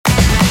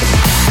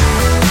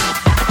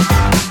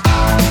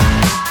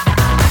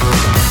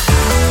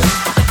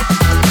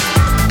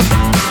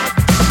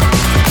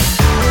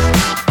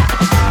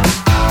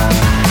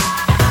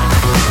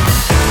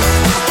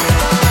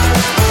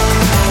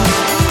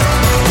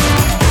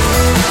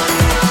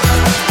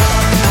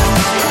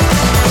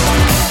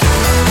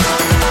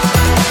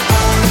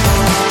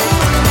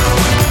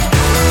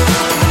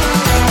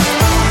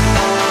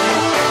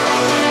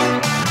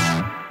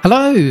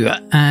Hello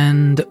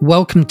and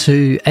welcome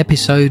to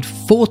episode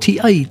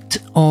 48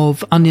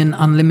 of Onion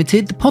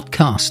Unlimited, the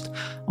podcast.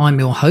 I'm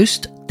your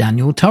host,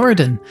 Daniel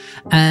Torridon,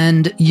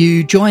 and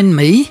you join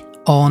me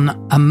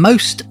on a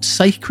most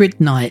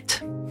sacred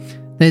night.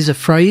 There's a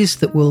phrase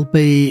that will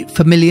be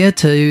familiar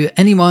to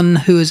anyone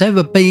who has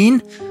ever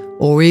been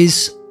or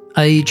is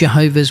a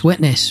Jehovah's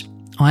Witness.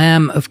 I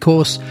am, of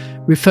course,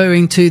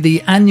 referring to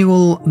the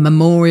annual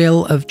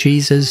memorial of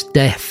Jesus'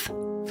 death.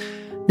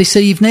 This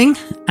evening,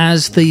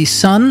 as the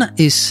sun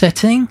is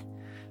setting,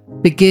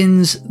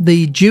 begins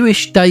the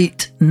Jewish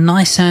date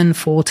Nisan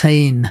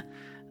 14,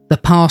 the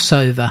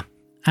Passover,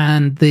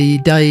 and the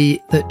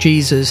day that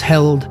Jesus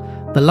held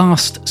the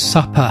Last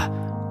Supper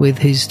with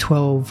his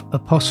 12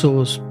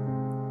 apostles.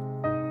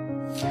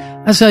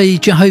 As a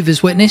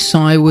Jehovah's Witness,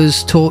 I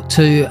was taught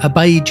to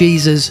obey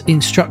Jesus'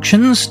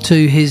 instructions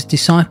to his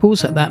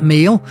disciples at that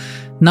meal,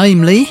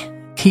 namely,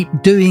 keep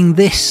doing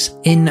this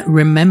in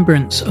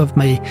remembrance of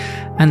me.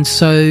 And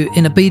so,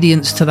 in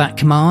obedience to that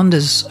command,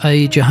 as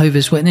a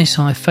Jehovah's Witness,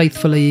 I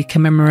faithfully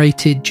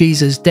commemorated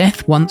Jesus'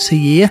 death once a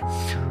year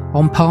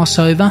on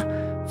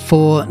Passover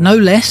for no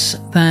less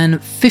than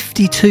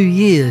 52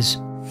 years.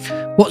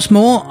 What's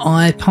more,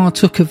 I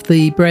partook of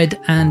the bread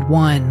and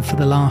wine for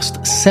the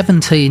last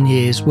 17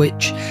 years,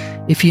 which,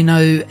 if you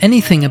know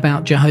anything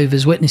about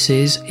Jehovah's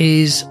Witnesses,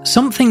 is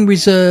something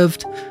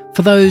reserved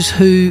for those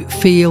who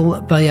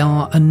feel they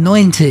are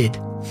anointed,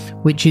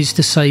 which is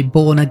to say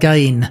born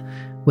again,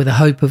 with a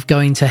hope of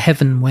going to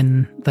heaven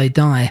when they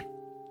die.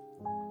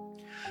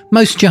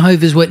 Most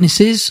Jehovah's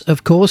Witnesses,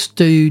 of course,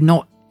 do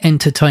not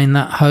entertain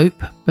that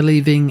hope,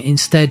 believing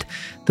instead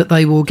that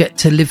they will get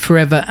to live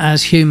forever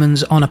as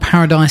humans on a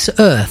paradise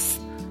earth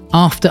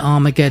after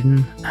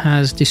Armageddon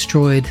has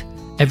destroyed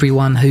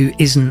everyone who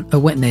isn't a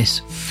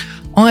witness.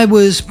 I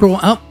was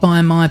brought up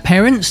by my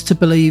parents to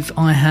believe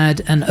I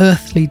had an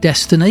earthly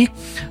destiny,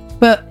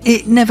 but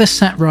it never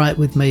sat right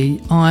with me.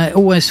 I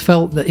always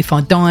felt that if I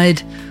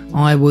died,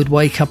 I would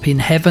wake up in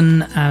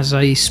heaven as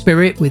a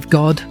spirit with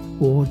God,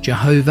 or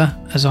Jehovah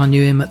as I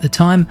knew him at the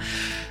time.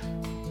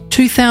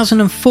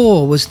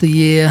 2004 was the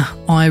year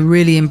I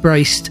really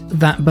embraced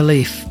that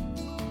belief.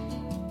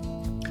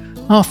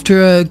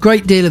 After a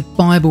great deal of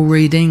Bible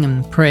reading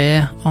and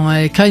prayer,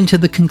 I came to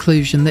the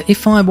conclusion that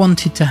if I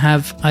wanted to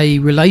have a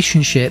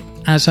relationship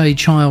as a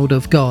child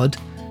of God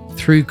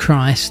through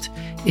Christ,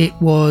 it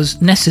was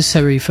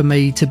necessary for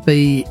me to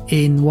be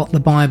in what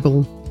the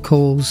Bible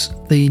calls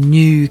the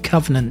New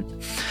Covenant.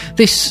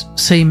 This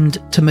seemed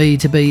to me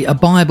to be a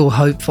Bible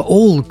hope for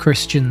all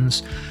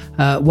Christians,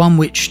 one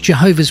which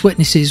Jehovah's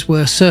Witnesses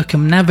were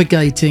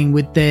circumnavigating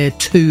with their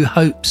two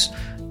hopes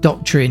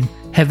doctrine,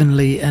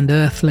 heavenly and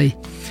earthly.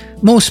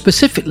 More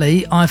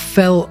specifically, I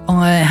felt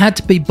I had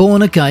to be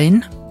born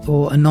again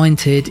or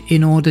anointed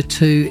in order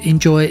to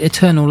enjoy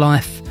eternal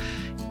life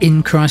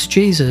in Christ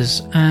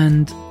Jesus,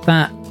 and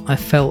that I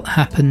felt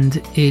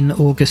happened in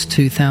August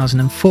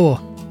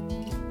 2004.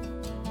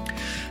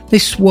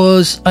 This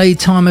was a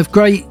time of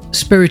great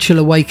spiritual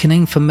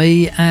awakening for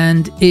me,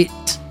 and it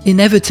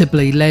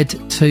inevitably led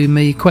to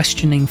me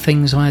questioning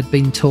things I had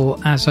been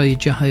taught as a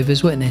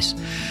Jehovah's Witness.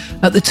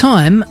 At the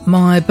time,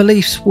 my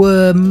beliefs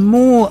were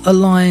more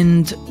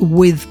aligned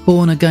with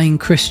born-again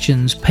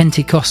Christians,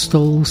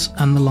 Pentecostals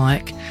and the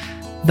like,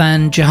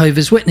 than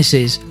Jehovah's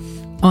Witnesses.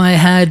 I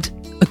had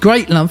a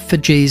great love for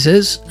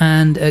Jesus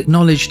and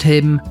acknowledged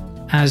him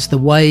as the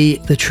way,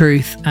 the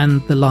truth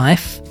and the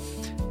life.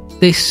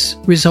 This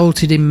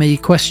resulted in me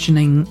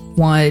questioning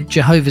why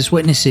Jehovah's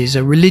Witnesses,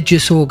 a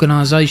religious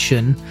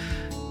organisation,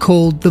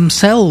 called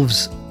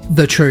themselves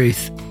the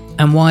truth,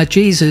 and why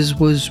Jesus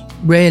was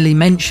rarely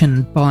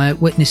mentioned by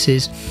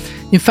witnesses.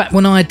 In fact,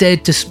 when I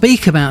dared to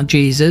speak about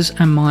Jesus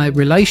and my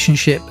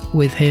relationship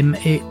with him,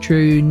 it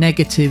drew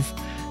negative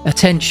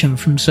attention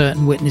from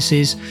certain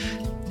witnesses,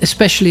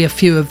 especially a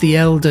few of the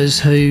elders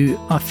who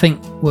I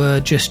think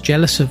were just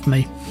jealous of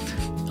me.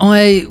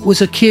 I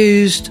was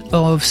accused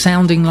of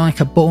sounding like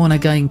a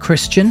born-again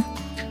Christian,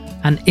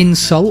 an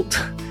insult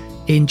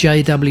in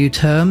JW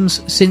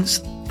terms,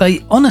 since they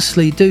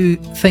honestly do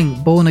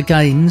think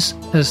born-agains,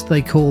 as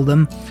they call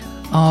them,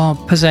 are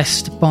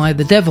possessed by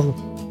the devil.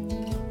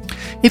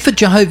 If a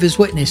Jehovah's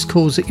Witness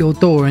calls at your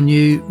door and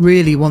you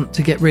really want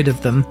to get rid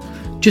of them,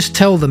 just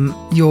tell them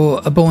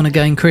you're a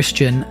born-again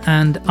Christian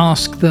and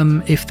ask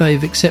them if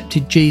they've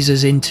accepted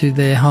Jesus into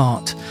their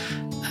heart.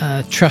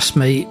 Trust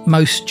me,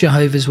 most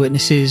Jehovah's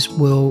Witnesses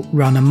will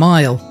run a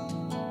mile.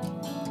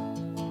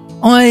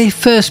 I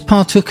first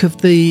partook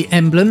of the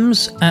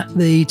emblems at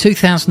the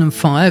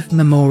 2005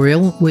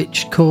 memorial,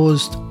 which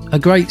caused a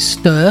great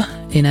stir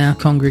in our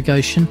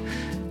congregation,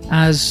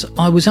 as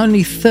I was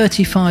only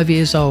 35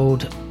 years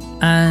old,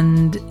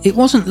 and it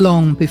wasn't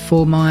long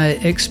before my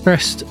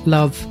expressed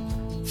love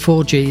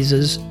for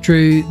Jesus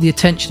drew the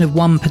attention of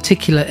one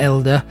particular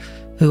elder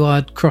who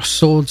I'd crossed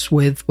swords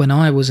with when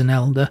I was an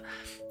elder.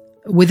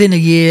 Within a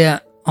year,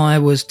 I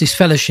was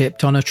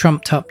disfellowshipped on a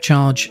trumped-up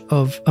charge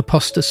of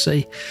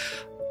apostasy.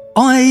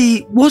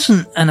 I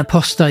wasn't an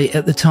apostate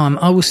at the time.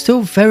 I was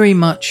still very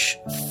much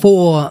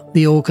for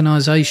the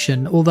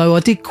organisation, although I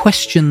did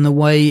question the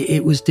way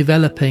it was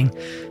developing,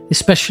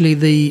 especially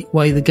the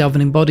way the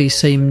governing body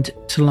seemed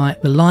to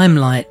like the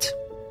limelight.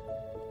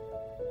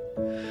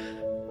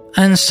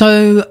 And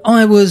so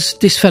I was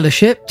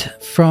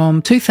disfellowshipped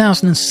from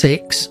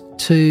 2006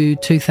 to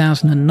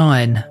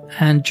 2009,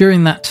 and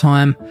during that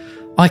time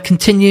I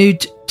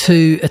continued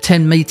to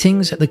attend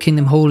meetings at the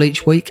Kingdom Hall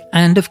each week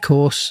and, of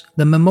course,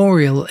 the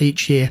memorial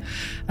each year,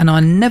 and I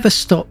never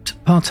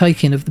stopped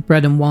partaking of the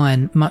bread and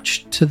wine,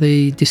 much to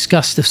the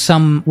disgust of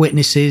some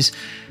witnesses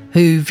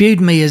who viewed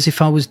me as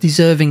if I was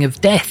deserving of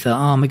death at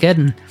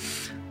Armageddon.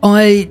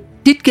 I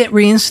did get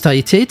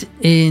reinstated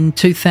in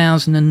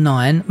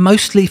 2009,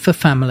 mostly for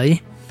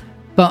family,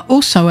 but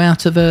also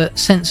out of a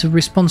sense of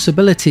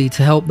responsibility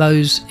to help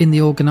those in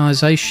the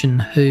organisation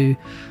who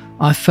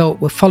I felt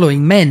were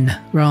following men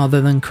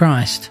rather than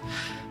Christ.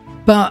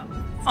 But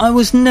I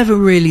was never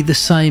really the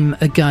same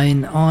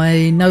again.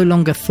 I no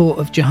longer thought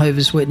of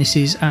Jehovah's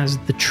Witnesses as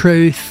the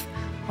truth.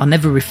 I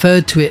never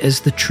referred to it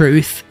as the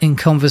truth in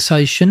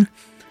conversation.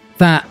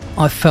 That,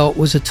 I felt,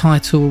 was a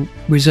title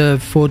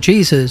reserved for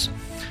Jesus.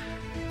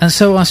 And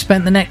so I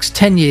spent the next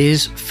 10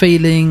 years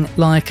feeling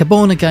like a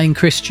born-again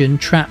Christian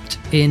trapped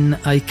in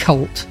a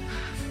cult.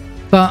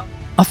 But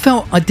I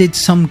felt I did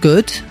some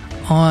good.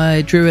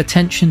 I drew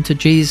attention to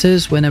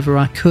Jesus whenever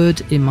I could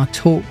in my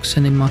talks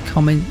and in my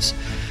comments,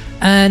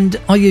 and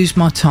I used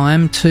my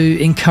time to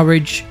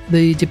encourage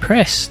the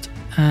depressed.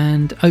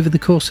 And over the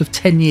course of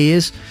 10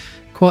 years,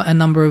 quite a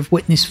number of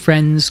witness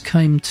friends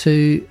came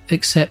to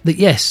accept that,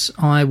 yes,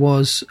 I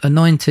was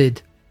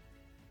anointed.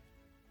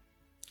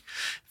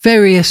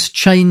 Various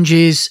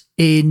changes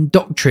in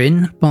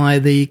doctrine by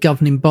the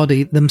governing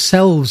body,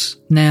 themselves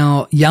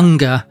now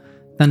younger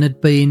than had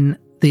been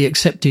the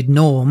accepted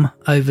norm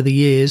over the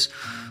years,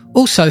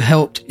 also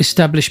helped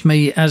establish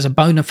me as a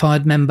bona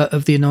fide member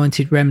of the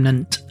Anointed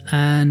Remnant,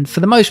 and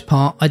for the most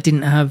part I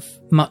didn't have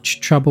much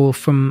trouble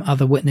from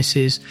other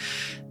witnesses.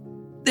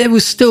 There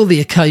was still the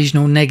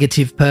occasional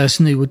negative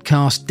person who would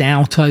cast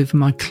doubt over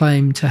my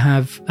claim to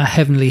have a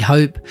heavenly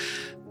hope,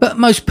 but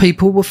most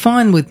people were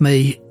fine with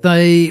me.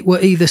 They were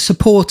either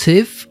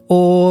supportive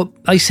or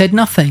they said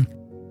nothing.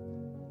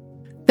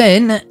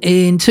 Then,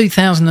 in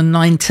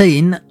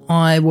 2019,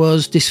 I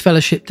was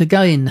disfellowshipped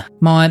again.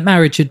 My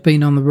marriage had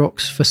been on the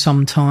rocks for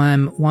some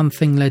time. One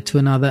thing led to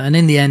another, and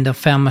in the end I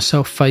found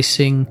myself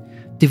facing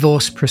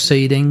divorce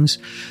proceedings.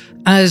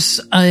 As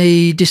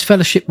a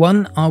disfellowshipped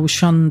one, I was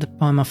shunned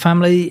by my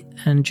family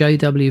and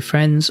JW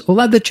friends,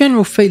 although the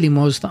general feeling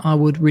was that I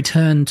would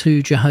return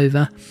to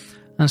Jehovah.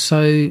 And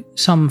so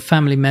some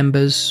family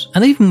members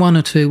and even one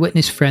or two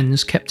witness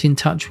friends kept in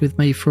touch with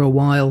me for a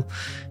while,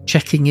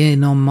 checking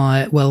in on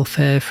my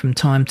welfare from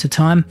time to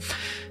time.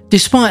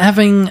 Despite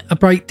having a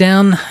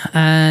breakdown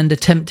and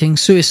attempting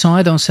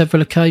suicide on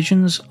several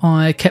occasions,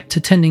 I kept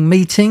attending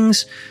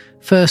meetings,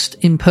 first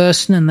in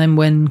person and then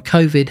when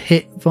COVID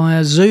hit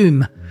via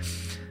Zoom.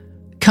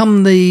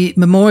 Come the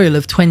memorial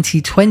of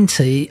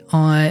 2020,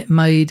 I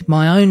made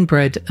my own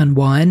bread and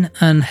wine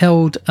and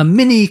held a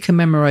mini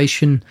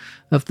commemoration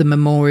of the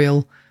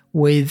memorial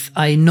with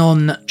a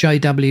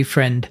non-JW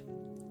friend.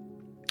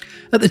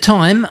 At the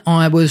time,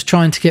 I was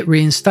trying to get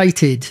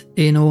reinstated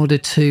in order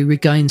to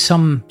regain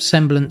some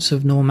semblance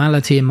of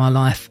normality in my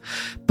life,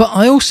 but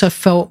I also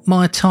felt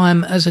my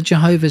time as a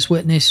Jehovah's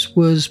Witness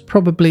was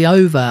probably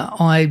over.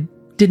 I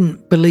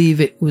didn't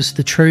believe it was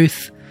the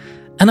truth,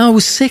 and I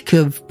was sick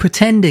of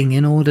pretending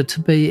in order to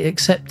be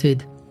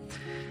accepted.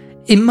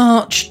 In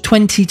March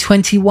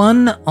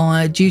 2021,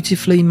 I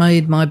dutifully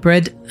made my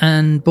bread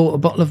and bought a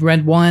bottle of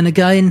red wine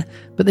again,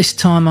 but this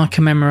time I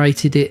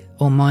commemorated it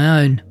on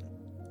my own.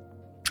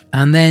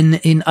 And then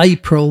in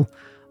April,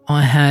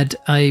 I had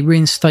a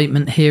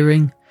reinstatement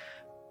hearing,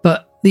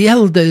 but the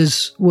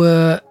elders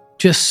were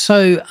just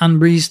so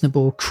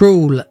unreasonable,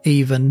 cruel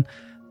even,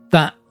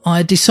 that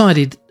I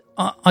decided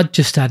I'd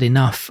just had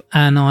enough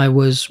and I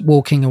was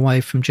walking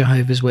away from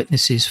Jehovah's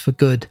Witnesses for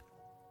good.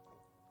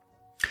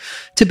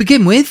 To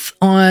begin with,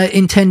 I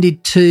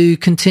intended to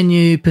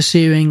continue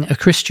pursuing a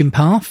Christian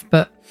path,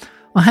 but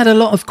I had a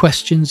lot of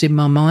questions in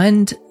my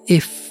mind.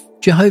 If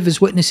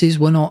Jehovah's Witnesses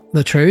were not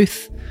the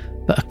truth,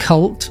 but a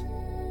cult,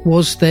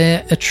 was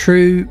there a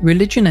true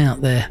religion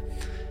out there?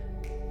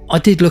 I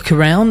did look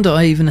around.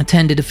 I even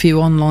attended a few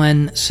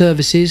online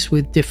services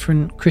with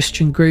different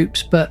Christian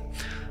groups, but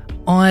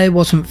I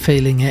wasn't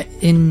feeling it.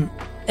 In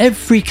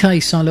every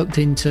case I looked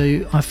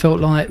into, I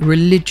felt like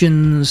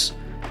religions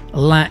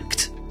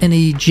lacked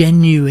any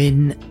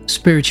genuine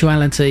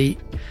spirituality.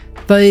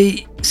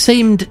 They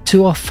seemed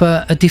to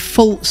offer a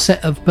default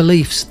set of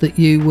beliefs that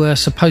you were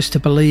supposed to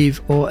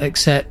believe or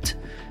accept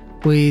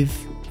with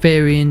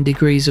varying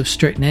degrees of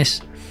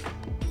strictness.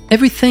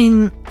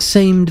 Everything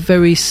seemed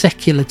very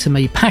secular to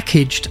me,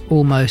 packaged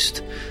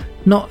almost,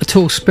 not at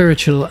all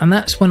spiritual, and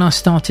that's when I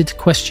started to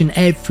question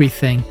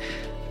everything,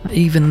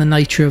 even the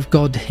nature of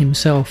God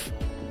himself.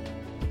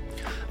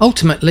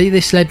 Ultimately,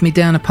 this led me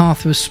down a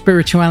path of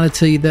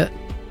spirituality that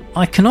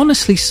I can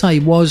honestly say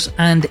was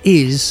and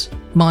is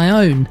my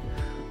own.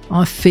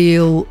 I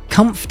feel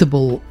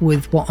comfortable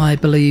with what I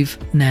believe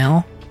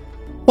now.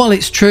 While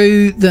it's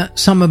true that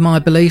some of my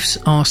beliefs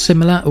are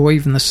similar or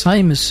even the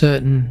same as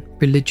certain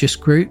religious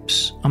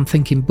groups, I'm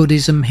thinking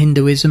Buddhism,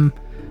 Hinduism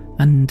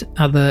and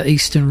other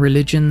Eastern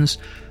religions,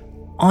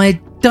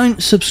 I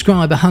don't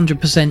subscribe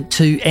 100%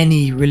 to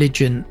any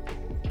religion.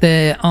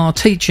 There are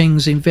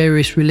teachings in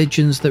various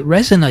religions that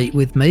resonate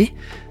with me,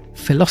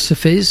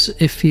 philosophies,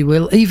 if you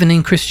will, even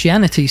in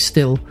Christianity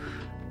still.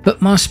 But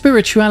my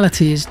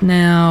spirituality is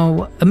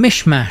now a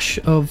mishmash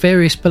of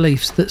various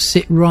beliefs that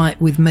sit right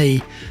with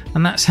me,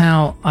 and that's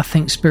how I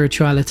think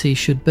spirituality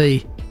should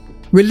be.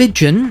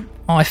 Religion,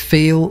 I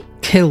feel,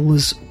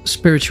 kills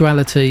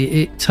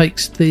spirituality. It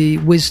takes the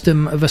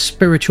wisdom of a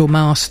spiritual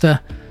master,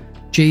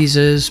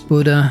 Jesus,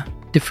 Buddha,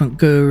 different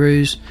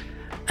gurus,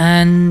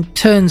 and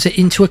turns it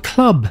into a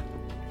club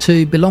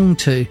to belong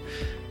to.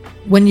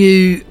 When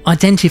you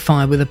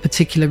identify with a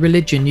particular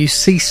religion, you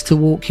cease to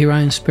walk your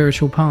own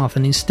spiritual path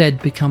and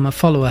instead become a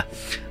follower.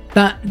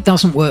 That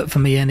doesn't work for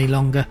me any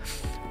longer.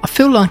 I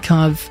feel like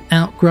I've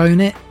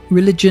outgrown it.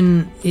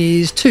 Religion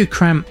is too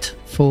cramped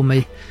for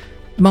me.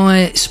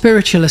 My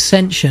spiritual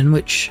ascension,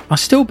 which I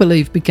still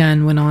believe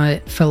began when I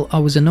felt I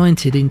was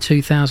anointed in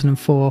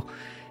 2004,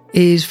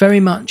 is very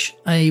much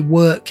a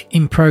work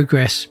in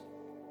progress.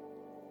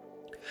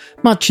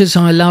 Much as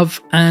I love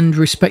and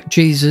respect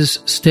Jesus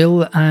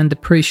still and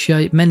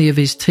appreciate many of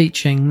his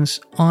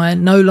teachings, I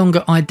no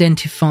longer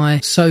identify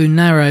so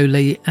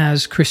narrowly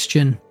as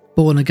Christian,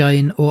 born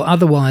again or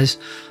otherwise.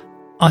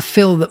 I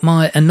feel that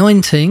my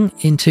anointing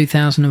in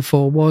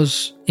 2004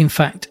 was, in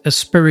fact, a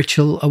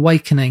spiritual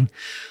awakening.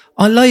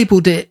 I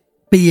labelled it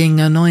being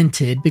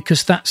anointed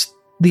because that's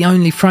the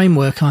only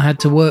framework I had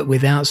to work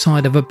with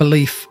outside of a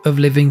belief of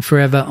living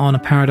forever on a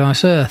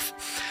paradise earth.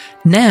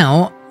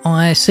 Now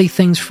I see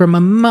things from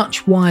a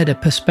much wider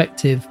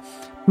perspective.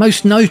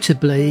 Most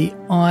notably,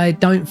 I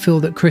don't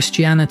feel that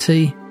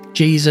Christianity,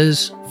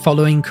 Jesus,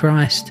 following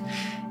Christ,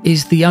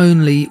 is the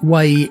only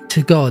way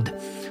to God.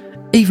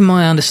 Even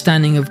my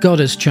understanding of God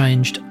has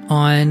changed.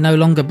 I no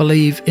longer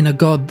believe in a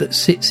God that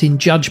sits in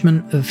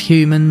judgment of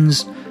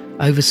humans,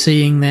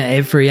 overseeing their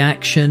every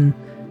action,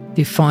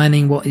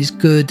 defining what is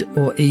good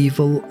or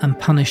evil and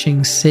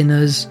punishing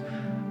sinners.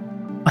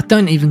 I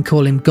don't even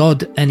call him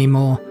God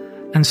anymore,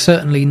 and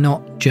certainly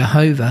not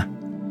Jehovah.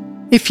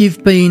 If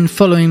you've been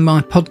following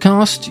my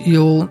podcast,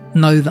 you'll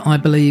know that I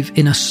believe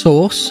in a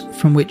source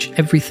from which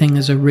everything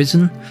has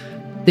arisen.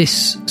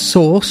 This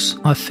source,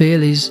 I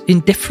feel, is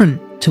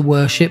indifferent to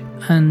worship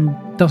and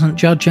doesn't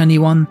judge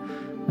anyone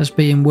as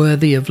being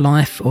worthy of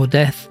life or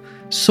death.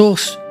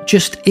 Source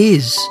just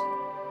is.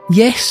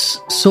 Yes,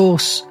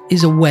 Source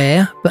is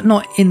aware, but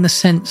not in the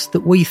sense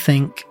that we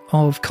think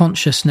of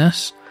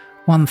consciousness,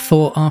 one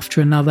thought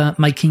after another,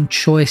 making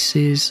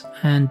choices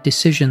and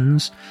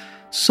decisions.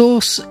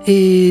 Source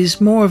is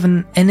more of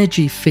an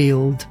energy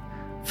field,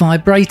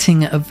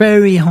 vibrating at a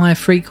very high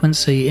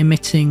frequency,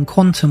 emitting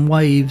quantum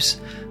waves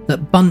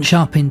that bunch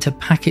up into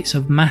packets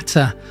of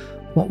matter,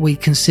 what we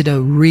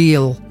consider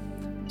real.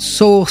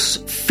 Source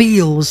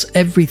feels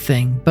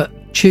everything, but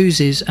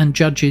chooses and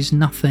judges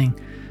nothing.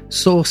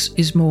 Source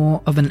is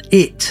more of an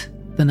it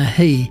than a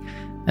he,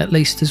 at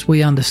least as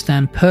we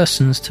understand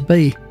persons to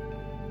be.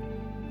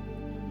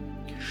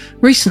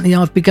 Recently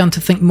I've begun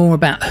to think more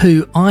about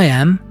who I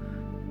am,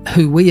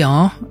 who we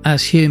are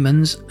as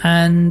humans,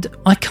 and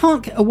I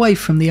can't get away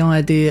from the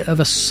idea of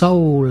a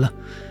soul,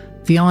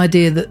 the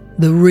idea that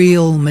the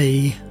real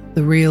me,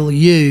 the real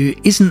you,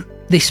 isn't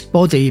this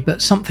body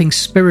but something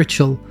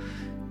spiritual.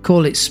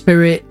 Call it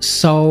spirit,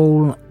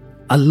 soul,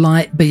 a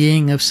light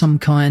being of some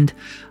kind.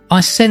 I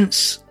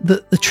sense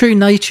that the true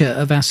nature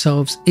of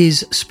ourselves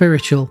is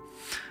spiritual.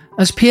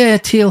 As Pierre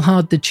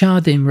Teilhard de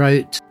Chardin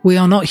wrote, we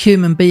are not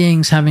human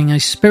beings having a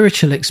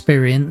spiritual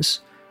experience,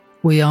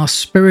 we are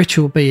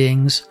spiritual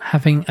beings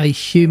having a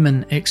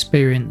human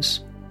experience.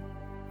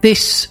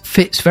 This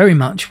fits very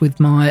much with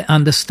my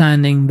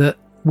understanding that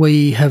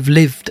we have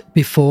lived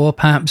before,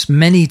 perhaps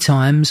many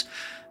times,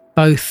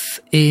 both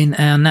in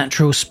our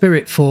natural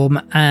spirit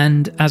form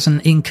and as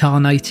an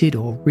incarnated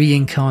or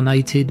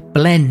reincarnated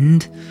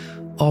blend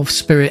of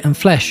spirit and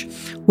flesh.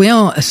 We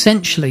are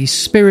essentially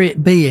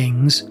spirit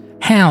beings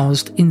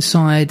housed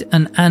inside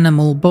an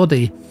animal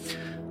body.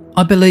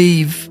 I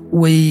believe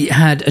we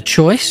had a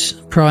choice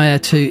prior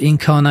to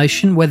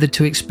incarnation whether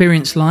to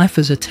experience life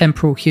as a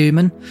temporal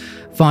human,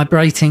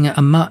 vibrating at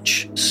a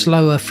much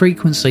slower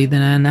frequency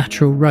than our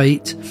natural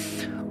rate,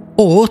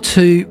 or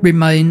to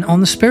remain on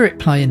the spirit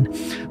plane.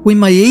 We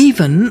may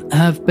even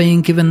have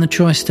been given the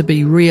choice to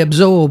be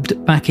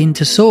reabsorbed back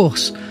into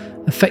Source,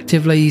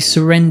 effectively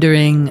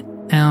surrendering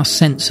our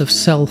sense of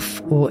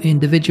self or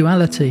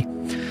individuality.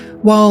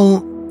 While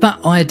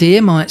that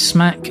idea might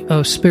smack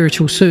of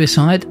spiritual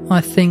suicide,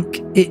 I think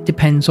it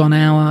depends on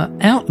our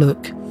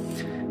outlook.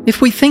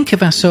 If we think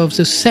of ourselves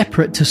as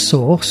separate to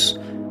Source,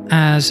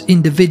 as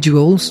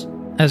individuals,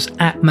 as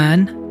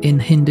Atman in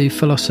Hindu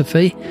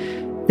philosophy,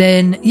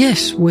 then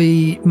yes,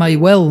 we may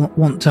well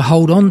want to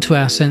hold on to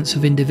our sense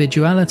of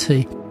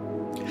individuality.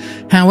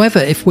 However,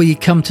 if we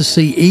come to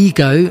see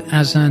ego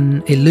as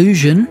an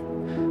illusion,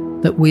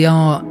 that we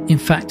are in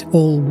fact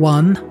all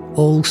one,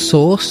 all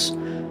source,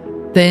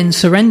 then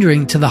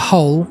surrendering to the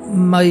whole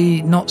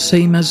may not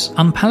seem as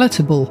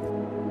unpalatable.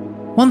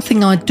 One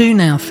thing I do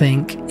now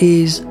think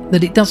is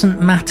that it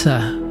doesn't matter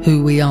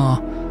who we are,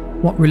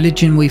 what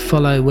religion we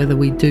follow, whether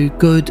we do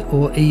good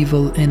or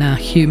evil in our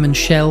human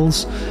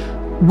shells,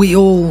 we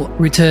all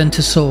return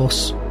to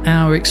source.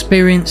 Our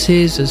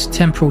experiences as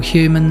temporal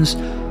humans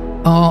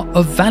are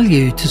of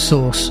value to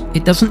source.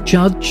 It doesn't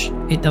judge,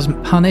 it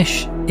doesn't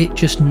punish, it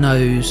just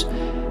knows.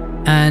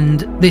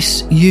 And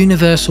this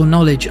universal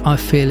knowledge, I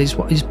feel, is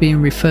what is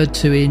being referred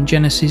to in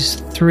Genesis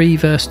 3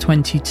 verse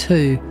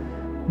 22,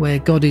 where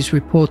God is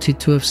reported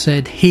to have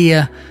said,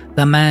 "Here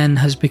the man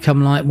has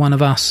become like one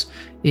of us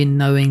in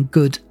knowing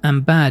good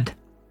and bad."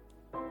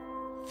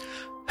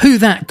 Who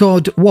that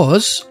God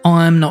was,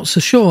 I'm not so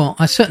sure.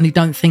 I certainly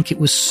don't think it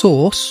was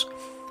Source.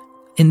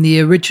 In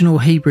the original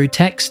Hebrew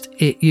text,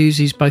 it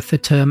uses both the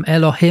term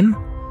Elohim,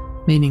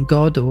 meaning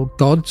God or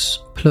gods,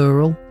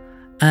 plural,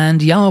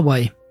 and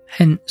Yahweh.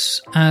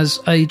 Hence, as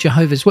a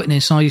Jehovah's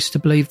Witness, I used to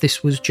believe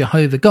this was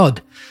Jehovah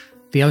God,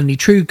 the only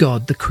true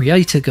God, the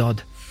Creator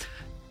God.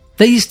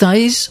 These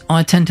days,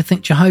 I tend to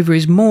think Jehovah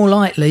is more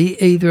likely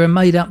either a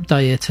made-up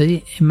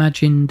deity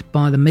imagined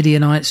by the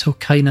Midianites or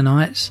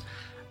Canaanites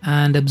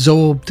and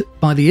absorbed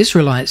by the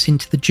Israelites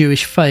into the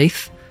Jewish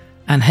faith,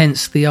 and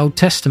hence the Old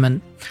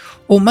Testament,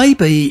 or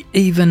maybe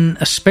even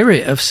a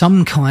spirit of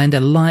some kind, a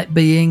light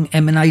being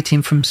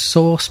emanating from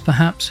Source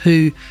perhaps,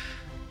 who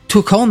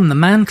took on the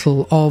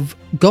mantle of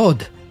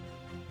God.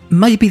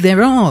 Maybe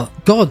there are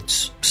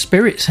gods,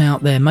 spirits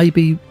out there.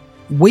 Maybe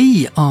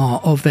we are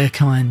of their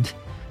kind.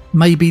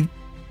 Maybe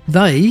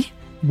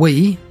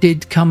we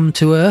did come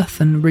to earth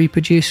and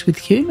reproduce with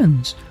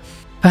humans.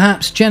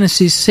 Perhaps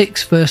Genesis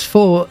 6 verse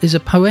 4 is a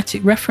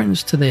poetic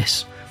reference to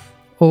this.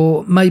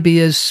 Or maybe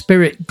as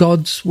spirit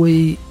gods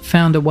we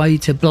found a way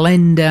to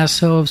blend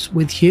ourselves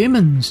with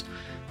humans,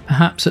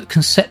 perhaps at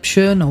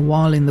conception or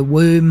while in the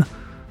womb,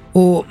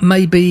 or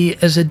maybe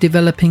as a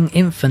developing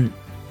infant.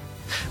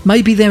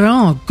 Maybe there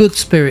are good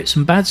spirits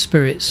and bad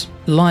spirits,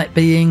 light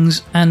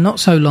beings and not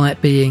so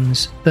light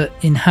beings that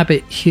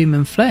inhabit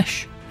human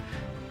flesh.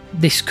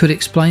 This could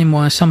explain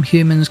why some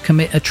humans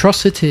commit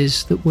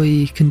atrocities that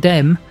we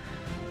condemn.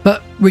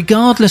 But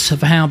regardless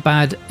of how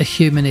bad a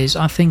human is,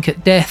 I think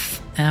at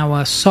death,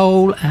 our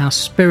soul, our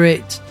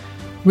spirit,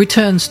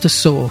 returns to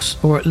Source,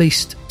 or at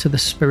least to the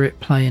spirit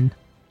plane.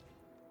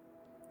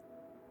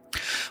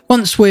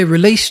 Once we're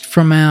released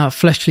from our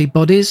fleshly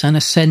bodies and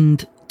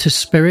ascend to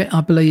spirit,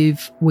 I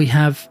believe we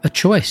have a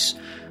choice.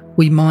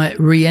 We might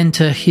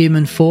re-enter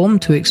human form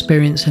to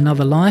experience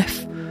another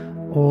life,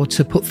 or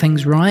to put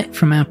things right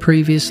from our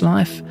previous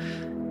life.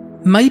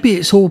 Maybe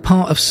it's all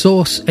part of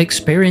Source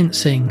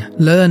experiencing,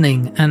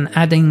 learning, and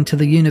adding to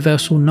the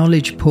universal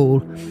knowledge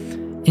pool.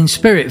 In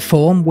spirit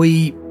form,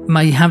 we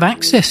may have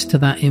access to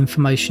that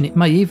information. It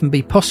may even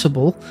be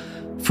possible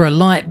for a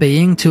light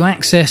being to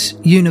access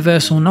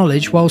universal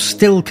knowledge while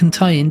still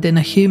contained in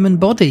a human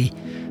body,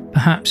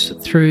 perhaps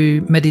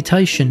through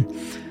meditation.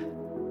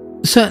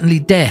 Certainly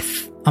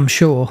death, I'm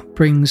sure,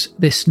 brings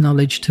this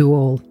knowledge to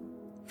all.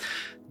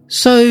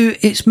 So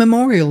it's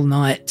Memorial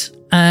Night,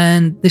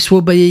 and this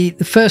will be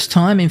the first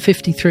time in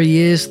 53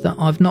 years that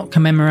I've not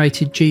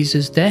commemorated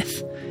Jesus'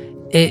 death.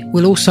 It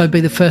will also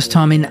be the first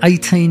time in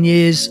 18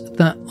 years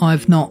that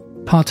I've not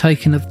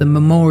partaken of the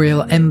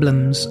memorial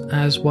emblems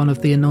as one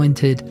of the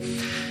anointed.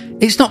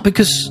 It's not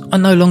because I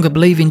no longer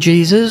believe in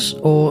Jesus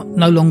or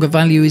no longer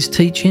value his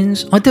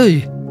teachings. I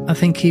do. I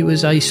think he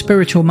was a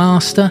spiritual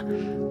master.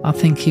 I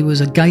think he was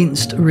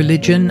against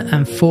religion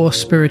and for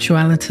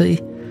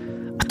spirituality.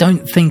 I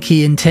don't think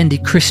he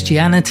intended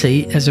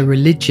Christianity as a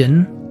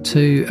religion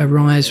to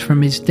arise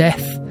from his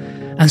death,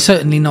 and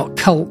certainly not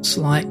cults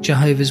like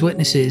Jehovah's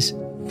Witnesses.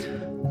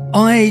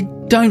 I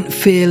don't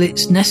feel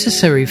it's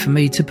necessary for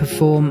me to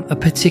perform a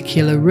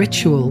particular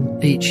ritual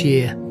each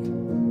year.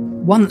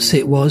 Once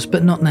it was,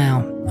 but not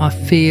now. I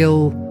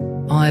feel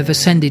I've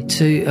ascended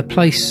to a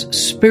place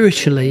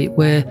spiritually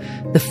where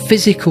the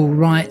physical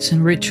rites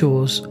and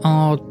rituals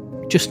are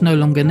just no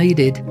longer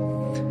needed.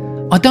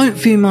 I don't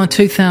view my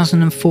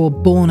 2004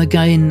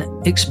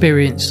 born-again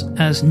experience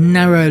as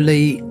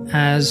narrowly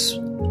as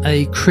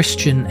a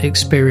Christian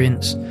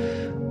experience,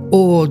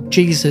 or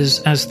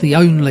Jesus as the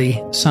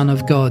only Son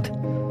of God.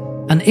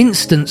 An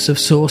instance of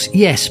Source,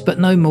 yes, but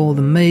no more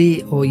than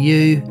me or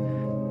you.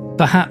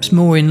 Perhaps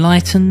more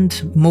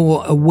enlightened,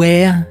 more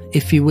aware,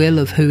 if you will,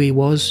 of who he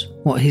was,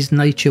 what his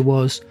nature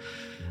was.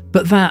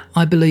 But that,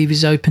 I believe,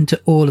 is open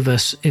to all of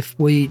us if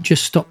we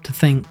just stop to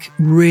think,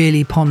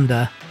 really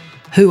ponder,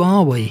 who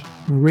are we,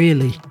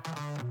 really?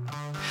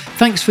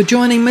 Thanks for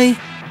joining me.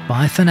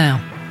 Bye for now.